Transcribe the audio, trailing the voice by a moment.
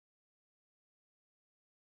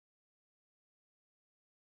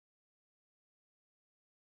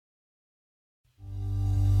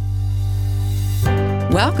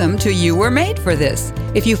Welcome to You Were Made for This.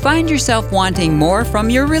 If you find yourself wanting more from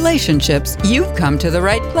your relationships, you've come to the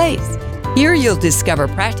right place. Here you'll discover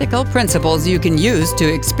practical principles you can use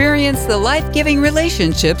to experience the life-giving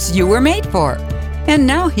relationships you were made for. And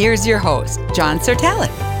now here's your host, John Sertalik.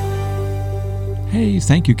 Hey,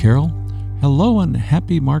 thank you, Carol. Hello and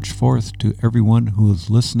happy March 4th to everyone who is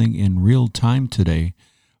listening in real time today,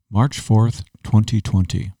 March 4th,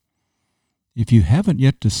 2020. If you haven't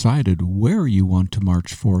yet decided where you want to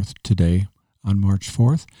march forth today on March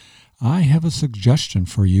 4th, I have a suggestion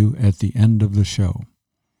for you at the end of the show.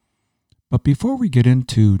 But before we get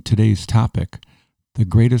into today's topic, the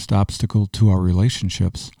greatest obstacle to our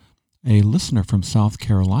relationships, a listener from South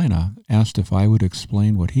Carolina asked if I would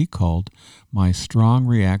explain what he called my strong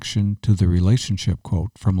reaction to the relationship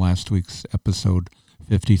quote from last week's episode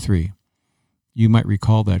 53. You might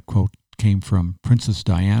recall that quote came from Princess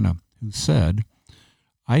Diana, who said,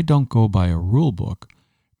 "I don't go by a rule book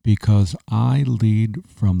because I lead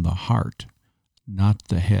from the heart, not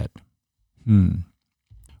the head."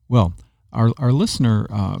 Well, our listener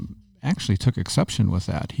actually took exception with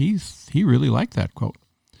that. He really liked that quote.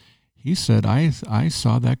 He said, I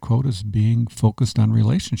saw that quote as being focused on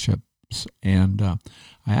relationships, and I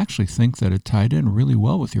actually think that it tied in really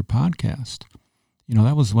well with your podcast. You know,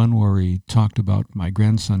 that was one where he talked about my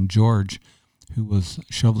grandson George, who was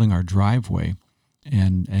shoveling our driveway,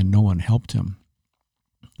 and no one helped him.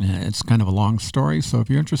 It's kind of a long story, so if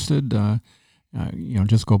you're interested,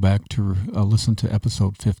 just go back to listen to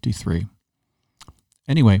episode 53.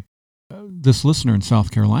 Anyway, this listener in South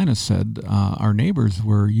Carolina said our neighbors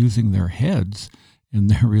were using their heads in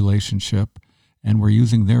their relationship and were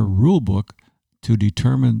using their rule book to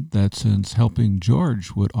determine that since helping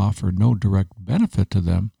George would offer no direct benefit to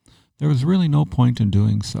them, there was really no point in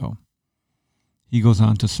doing so. He goes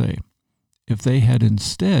on to say, if they had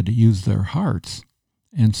instead used their hearts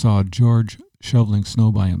and saw George shoveling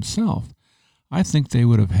snow by himself, I think they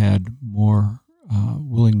would have had more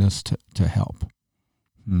willingness to help.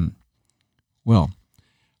 Well,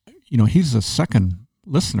 he's the second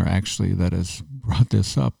listener, actually, that has brought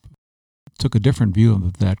this up. Took a different view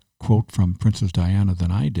of that quote from Princess Diana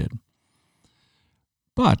than I did.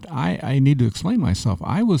 But I need to explain myself.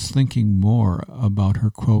 I was thinking more about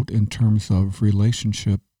her quote in terms of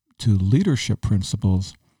relationship to leadership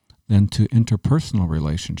principles than to interpersonal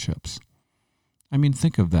relationships. I mean,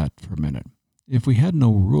 think of that for a minute. If we had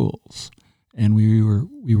no rules and we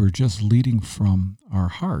were just leading from our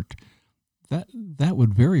heart, that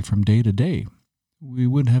would vary from day to day. We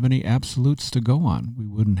wouldn't have any absolutes to go on. We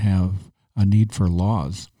wouldn't have a need for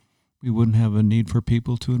laws. We wouldn't have a need for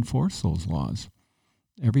people to enforce those laws.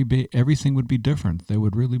 Everything would be different. There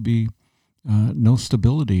would really be no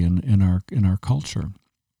stability in our culture.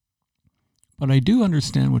 But I do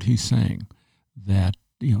understand what he's saying, that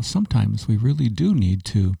sometimes we really do need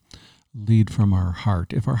to lead from our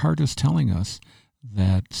heart. If our heart is telling us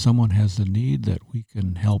that someone has a need that we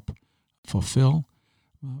can help fulfill,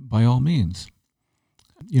 by all means.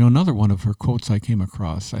 Another one of her quotes I came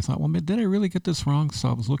across, I thought, well, did I really get this wrong? So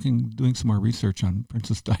I was doing some more research on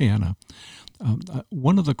Princess Diana.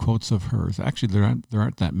 One of the quotes of hers, actually there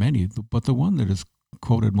aren't that many, but the one that is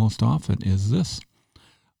quoted most often is this: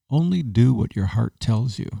 "Only do what your heart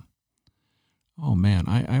tells you." Oh man,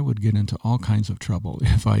 I would get into all kinds of trouble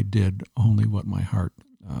if I did only what my heart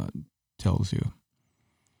tells you.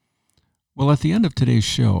 Well, at the end of today's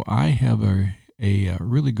show, I have a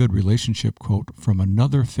really good relationship quote from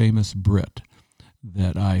another famous Brit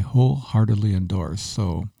that I wholeheartedly endorse.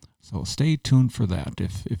 So stay tuned for that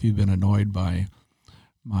if you've been annoyed by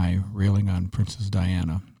my railing on Princess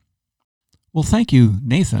Diana. Well, thank you,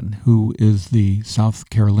 Nathan, who is the South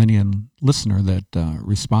Carolinian listener that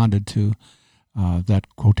responded to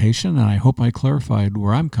that quotation, and I hope I clarified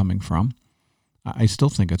where I'm coming from. I still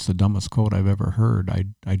think it's the dumbest quote I've ever heard.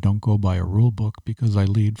 I don't go by a rule book because I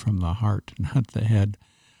lead from the heart, not the head.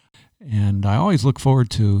 And I always look forward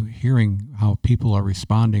to hearing how people are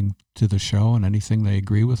responding to the show and anything they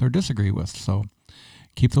agree with or disagree with. So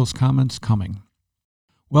keep those comments coming.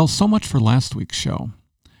 Well, so much for last week's show.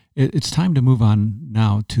 It's time to move on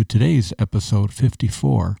now to today's episode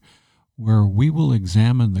 54, where we will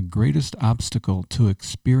examine the greatest obstacle to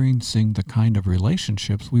experiencing the kind of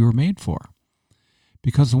relationships we were made for.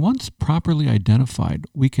 Because once properly identified,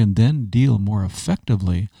 we can then deal more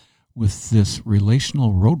effectively with this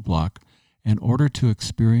relational roadblock in order to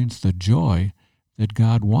experience the joy that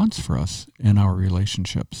God wants for us in our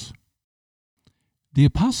relationships. The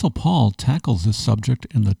Apostle Paul tackles this subject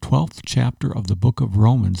in the 12th chapter of the book of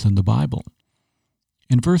Romans in the Bible.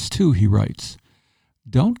 In verse 2, he writes,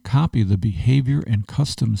 "Don't copy the behavior and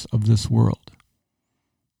customs of this world.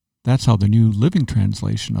 That's how the New Living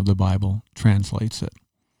Translation of the Bible translates it.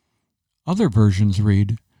 Other versions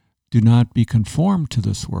read, "Do not be conformed to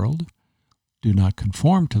this world," "Do not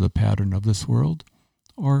conform to the pattern of this world,"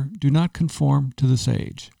 or "Do not conform to this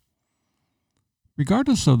age."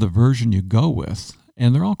 Regardless of the version you go with,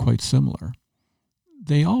 and they're all quite similar,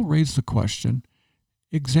 they all raise the question,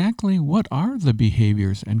 exactly what are the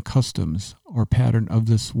behaviors and customs or pattern of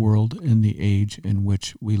this world in the age in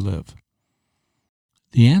which we live?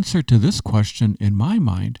 The answer to this question, in my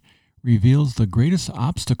mind, reveals the greatest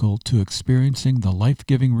obstacle to experiencing the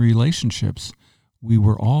life-giving relationships we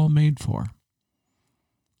were all made for.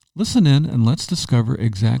 Listen in and let's discover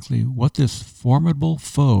exactly what this formidable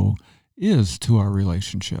foe is to our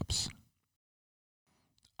relationships.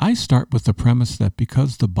 I start with the premise that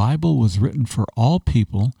because the Bible was written for all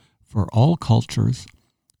people, for all cultures,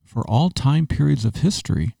 for all time periods of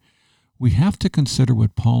history, we have to consider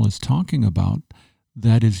what Paul is talking about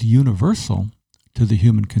that is universal to the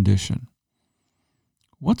human condition.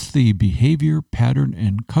 What's the behavior, pattern,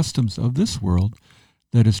 and customs of this world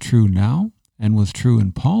that is true now and was true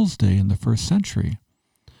in Paul's day in the first century,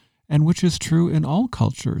 and which is true in all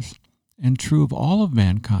cultures and true of all of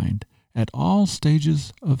mankind at all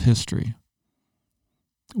stages of history?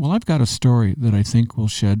 Well, I've got a story that I think will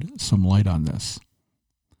shed some light on this.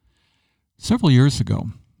 Several years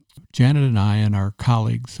ago, Janet and I and our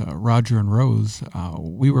colleagues, Roger and Rose,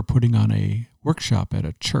 we were putting on a workshop at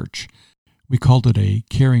a church. We called it a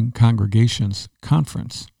Caring Congregations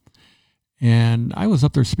Conference. And I was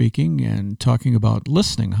up there speaking and talking about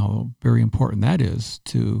listening, how very important that is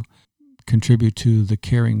to contribute to the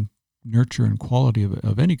caring, nurture, and quality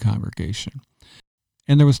of any congregation.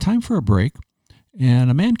 And there was time for a break, and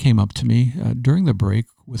a man came up to me during the break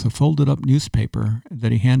with a folded up newspaper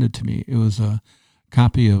that he handed to me. It was a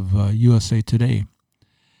copy of USA Today.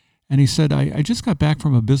 And he said, I just got back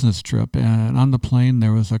from a business trip, and on the plane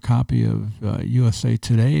there was a copy of USA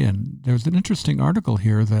Today, and there's an interesting article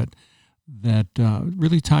here that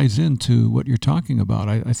really ties into what you're talking about.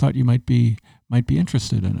 I thought you might be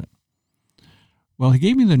interested in it. Well, he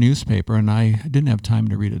gave me the newspaper, and I didn't have time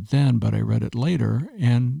to read it then, but I read it later.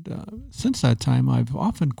 And since that time, I've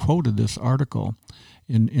often quoted this article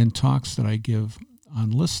in talks that I give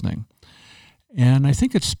on listening. And I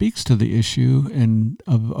think it speaks to the issue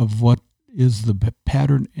of what is the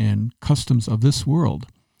pattern and customs of this world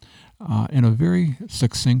in a very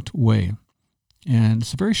succinct way. And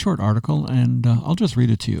it's a very short article, and I'll just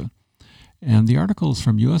read it to you. And the article is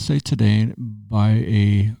from USA Today by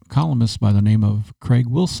a columnist by the name of Craig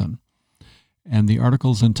Wilson. And the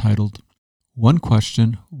article is entitled, "One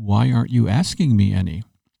Question, Why Aren't You Asking Me Any?"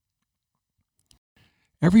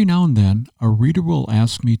 Every now and then, a reader will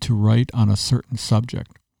ask me to write on a certain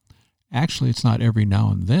subject. Actually, it's not every now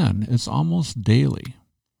and then, it's almost daily.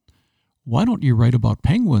 "Why don't you write about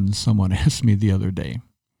penguins?" someone asked me the other day.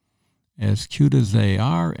 As cute as they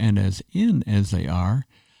are and as in as they are,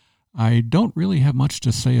 I don't really have much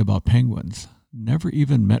to say about penguins. Never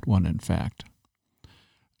even met one, in fact.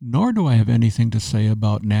 Nor do I have anything to say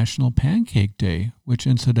about National Pancake Day, which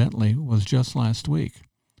incidentally was just last week.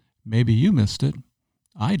 Maybe you missed it.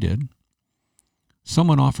 I did.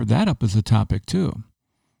 Someone offered that up as a topic, too.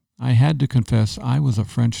 I had to confess I was a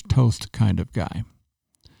French toast kind of guy.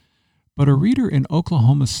 But a reader in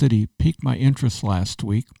Oklahoma City piqued my interest last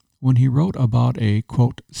week when he wrote about a,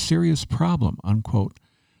 quote, serious problem, unquote,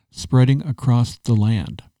 spreading across the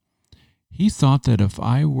land. He thought that if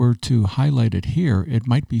I were to highlight it here, it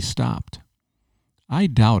might be stopped. I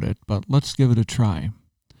doubt it, but let's give it a try.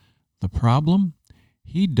 The problem?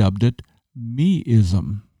 He dubbed it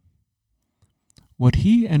meism. What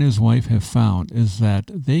he and his wife have found is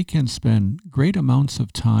that they can spend great amounts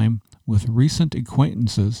of time with recent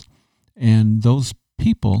acquaintances, and those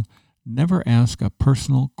people never ask a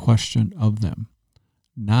personal question of them.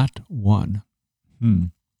 Not one.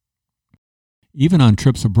 Even on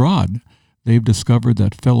trips abroad, they've discovered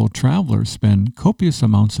that fellow travelers spend copious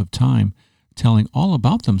amounts of time telling all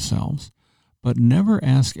about themselves, but never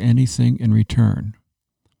ask anything in return.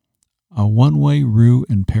 A one-way roue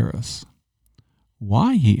in Paris.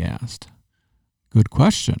 Why, he asked. Good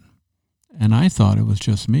question. And I thought it was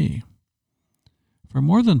just me. For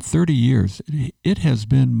more than 30 years, it has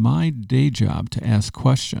been my day job to ask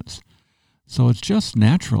questions, so it's just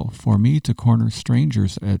natural for me to corner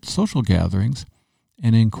strangers at social gatherings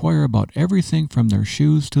and inquire about everything from their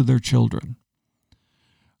shoes to their children.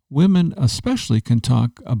 Women especially can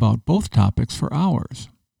talk about both topics for hours.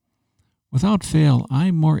 Without fail,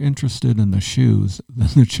 I'm more interested in the shoes than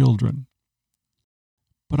the children.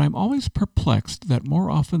 But I'm always perplexed that more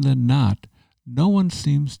often than not, no one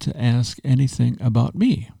seems to ask anything about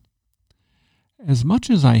me. As much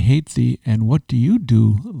as I hate the "and what do you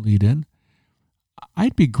do" lead-in,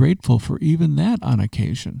 I'd be grateful for even that on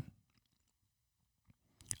occasion.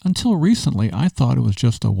 Until recently, I thought it was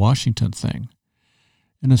just a Washington thing.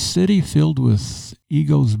 In a city filled with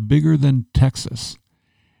egos bigger than Texas,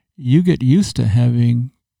 you get used to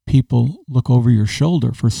having people look over your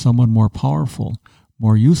shoulder for someone more powerful,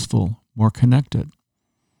 more useful, more connected.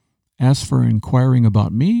 As for inquiring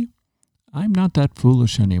about me, I'm not that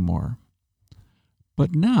foolish anymore.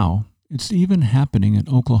 But now, it's even happening in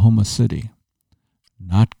Oklahoma City.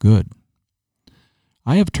 Not good.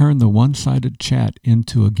 I have turned the one-sided chat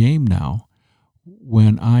into a game now.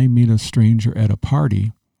 When I meet a stranger at a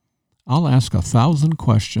party, I'll ask 1,000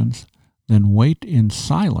 questions, then wait in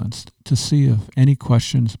silence to see if any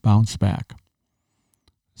questions bounce back.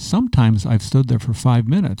 Sometimes I've stood there for 5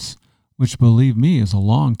 minutes, which, believe me, is a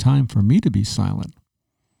long time for me to be silent.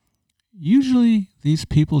 Usually, these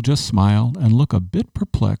people just smile and look a bit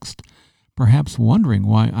perplexed, perhaps wondering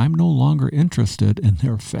why I'm no longer interested in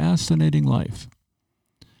their fascinating life.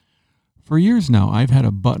 For years now, I've had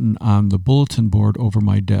a button on the bulletin board over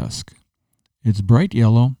my desk. It's bright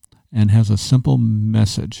yellow and has a simple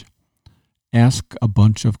message: ask a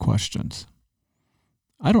bunch of questions.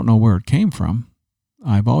 I don't know where it came from.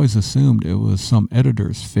 I've always assumed it was some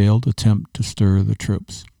editor's failed attempt to stir the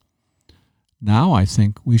troops. Now I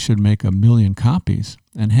think we should make 1 million copies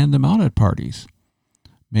and hand them out at parties.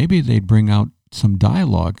 Maybe they'd bring out some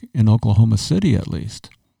dialogue in Oklahoma City at least.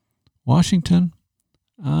 Washington?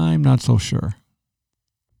 I'm not so sure.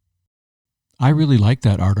 I really like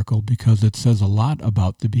that article because it says a lot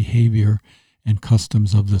about the behavior and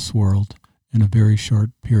customs of this world in a very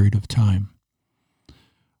short period of time.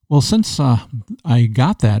 Well, since I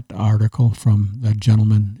got that article from that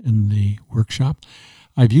gentleman in the workshop,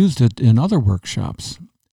 I've used it in other workshops.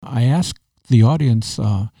 I asked the audience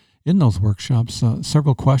in those workshops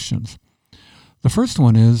several questions. The first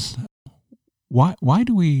one is, why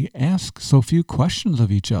do we ask so few questions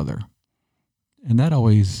of each other? And that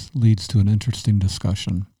always leads to an interesting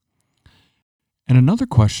discussion. And another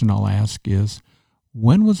question I'll ask is,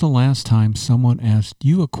 when was the last time someone asked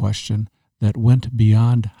you a question that went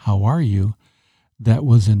beyond "how are you," that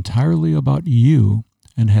was entirely about you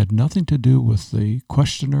and had nothing to do with the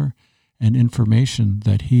questioner and information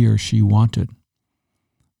that he or she wanted?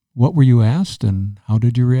 What were you asked, and how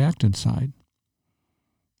did you react inside?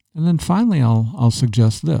 And then finally, I'll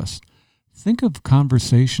suggest this. Think of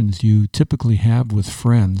conversations you typically have with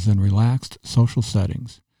friends in relaxed social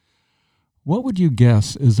settings. What would you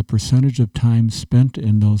guess is the percentage of time spent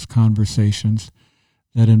in those conversations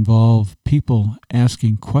that involve people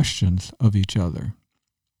asking questions of each other?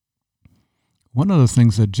 One of the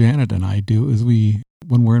things that Janet and I do is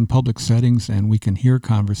when we're in public settings and we can hear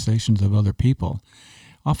conversations of other people,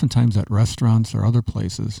 oftentimes at restaurants or other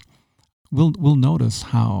places, we'll notice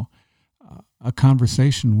how a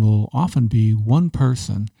conversation will often be one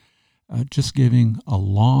person just giving a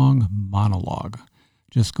long monologue,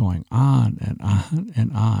 just going on and on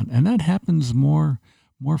and on. And that happens more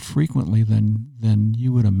frequently than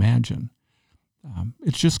you would imagine.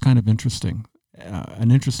 It's just kind of interesting,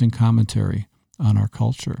 an interesting commentary on our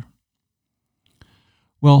culture.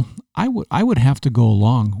 Well, I would have to go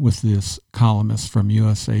along with this columnist from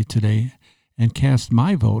USA Today and cast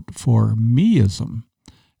my vote for meism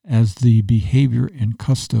as the behavior and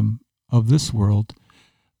custom of this world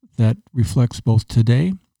that reflects both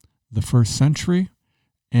today, the first century,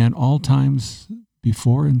 and all times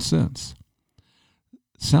before and since.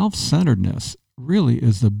 Self-centeredness really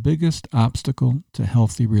is the biggest obstacle to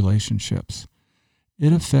healthy relationships.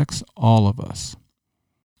 It affects all of us.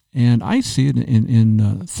 And I see it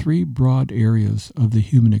in 3 broad areas of the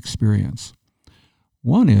human experience.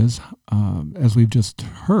 One is, as we've just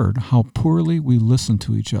heard, how poorly we listen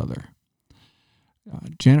to each other.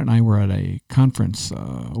 Janet and I were at a conference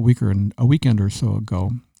a weekend or so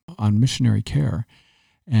ago on missionary care,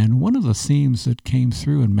 and one of the themes that came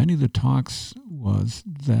through in many of the talks was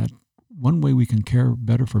that one way we can care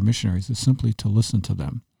better for missionaries is simply to listen to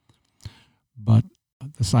them. But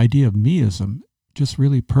this idea of meism just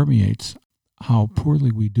really permeates how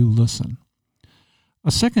poorly we do listen.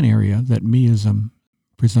 A second area that meism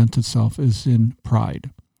presents itself is in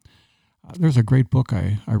pride. There's a great book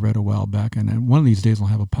I read a while back, and one of these days I'll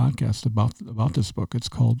have a podcast about this book. It's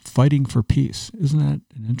called Fighting for Peace. Isn't that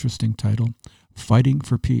an interesting title? Fighting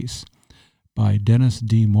for Peace by Dennis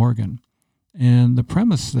D. Morgan. And the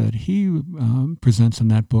premise that he presents in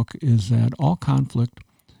that book is that all conflict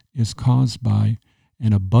is caused by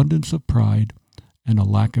an abundance of pride and a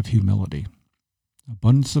lack of humility.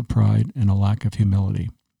 Abundance of pride and a lack of humility.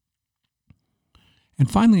 And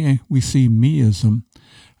finally, we see meism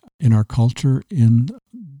in our culture in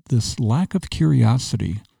this lack of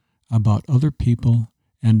curiosity about other people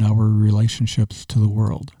and our relationships to the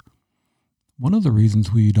world. One of the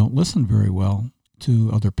reasons we don't listen very well to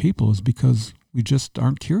other people is because we just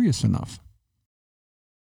aren't curious enough.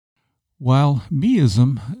 While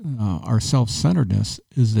meism, our self-centeredness,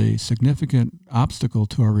 is a significant obstacle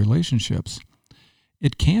to our relationships,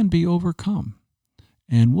 it can be overcome.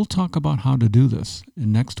 And we'll talk about how to do this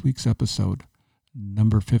in next week's episode,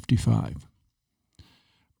 number 55.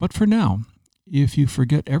 But for now, if you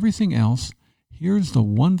forget everything else, here's the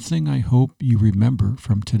one thing I hope you remember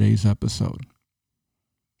from today's episode.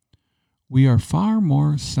 We are far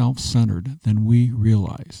more self-centered than we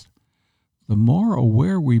realize. The more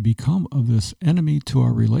aware we become of this enemy to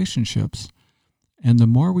our relationships, and the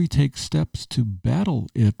more we take steps to battle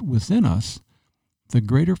it within us, the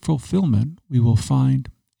greater fulfillment we will find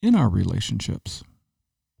in our relationships.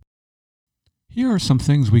 Here are some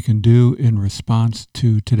things we can do in response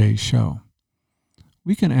to today's show.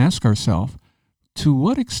 We can ask ourselves, to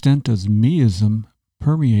what extent does meism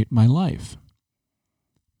permeate my life?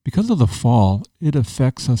 Because of the fall, it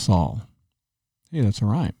affects us all. Hey, that's a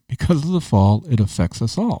rhyme. Because of the fall, it affects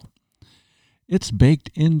us all. It's baked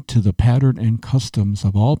into the pattern and customs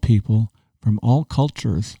of all people from all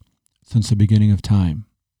cultures since the beginning of time.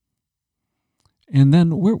 And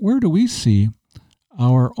then where do we see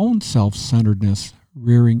our own self-centeredness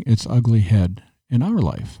rearing its ugly head in our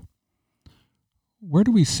life? Where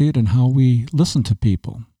do we see it in how we listen to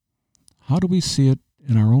people? How do we see it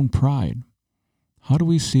in our own pride? How do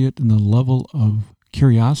we see it in the level of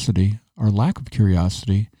curiosity or lack of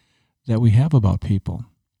curiosity that we have about people?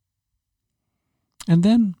 And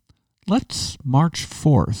then let's march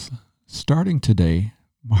forth, starting today,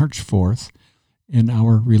 March 4th, in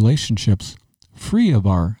our relationships free of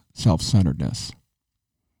our self-centeredness.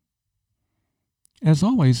 As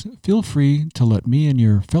always, feel free to let me and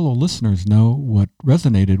your fellow listeners know what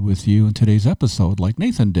resonated with you in today's episode, like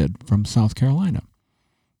Nathan did from South Carolina.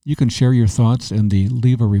 You can share your thoughts in the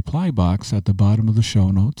Leave a Reply box at the bottom of the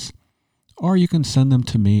show notes, or you can send them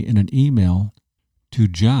to me in an email to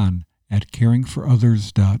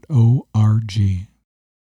john@caringforothers.org.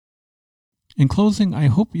 In closing, I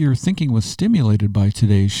hope your thinking was stimulated by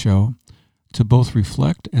today's show to both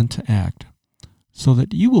reflect and to act, so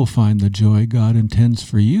that you will find the joy God intends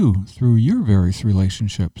for you through your various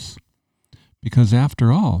relationships. Because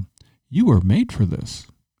after all, you were made for this.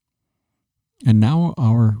 And now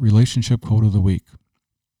our relationship quote of the week.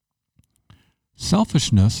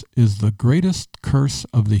 Selfishness is the greatest curse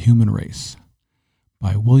of the human race,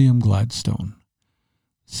 by William Gladstone.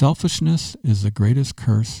 Selfishness is the greatest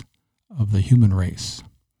curse of the human race.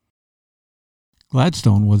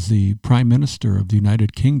 Gladstone was the Prime Minister of the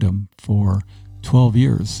United Kingdom for 12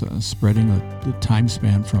 years, spreading the time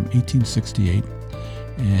span from 1868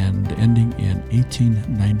 and ending in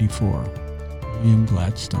 1894. William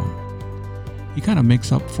Gladstone. He kind of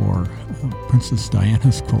makes up for Princess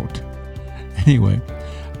Diana's quote. Anyway,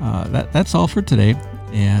 that's all for today,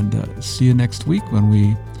 and see you next week when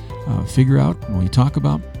we talk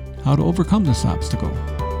about how to overcome this obstacle.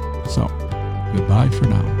 So, goodbye for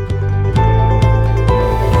now.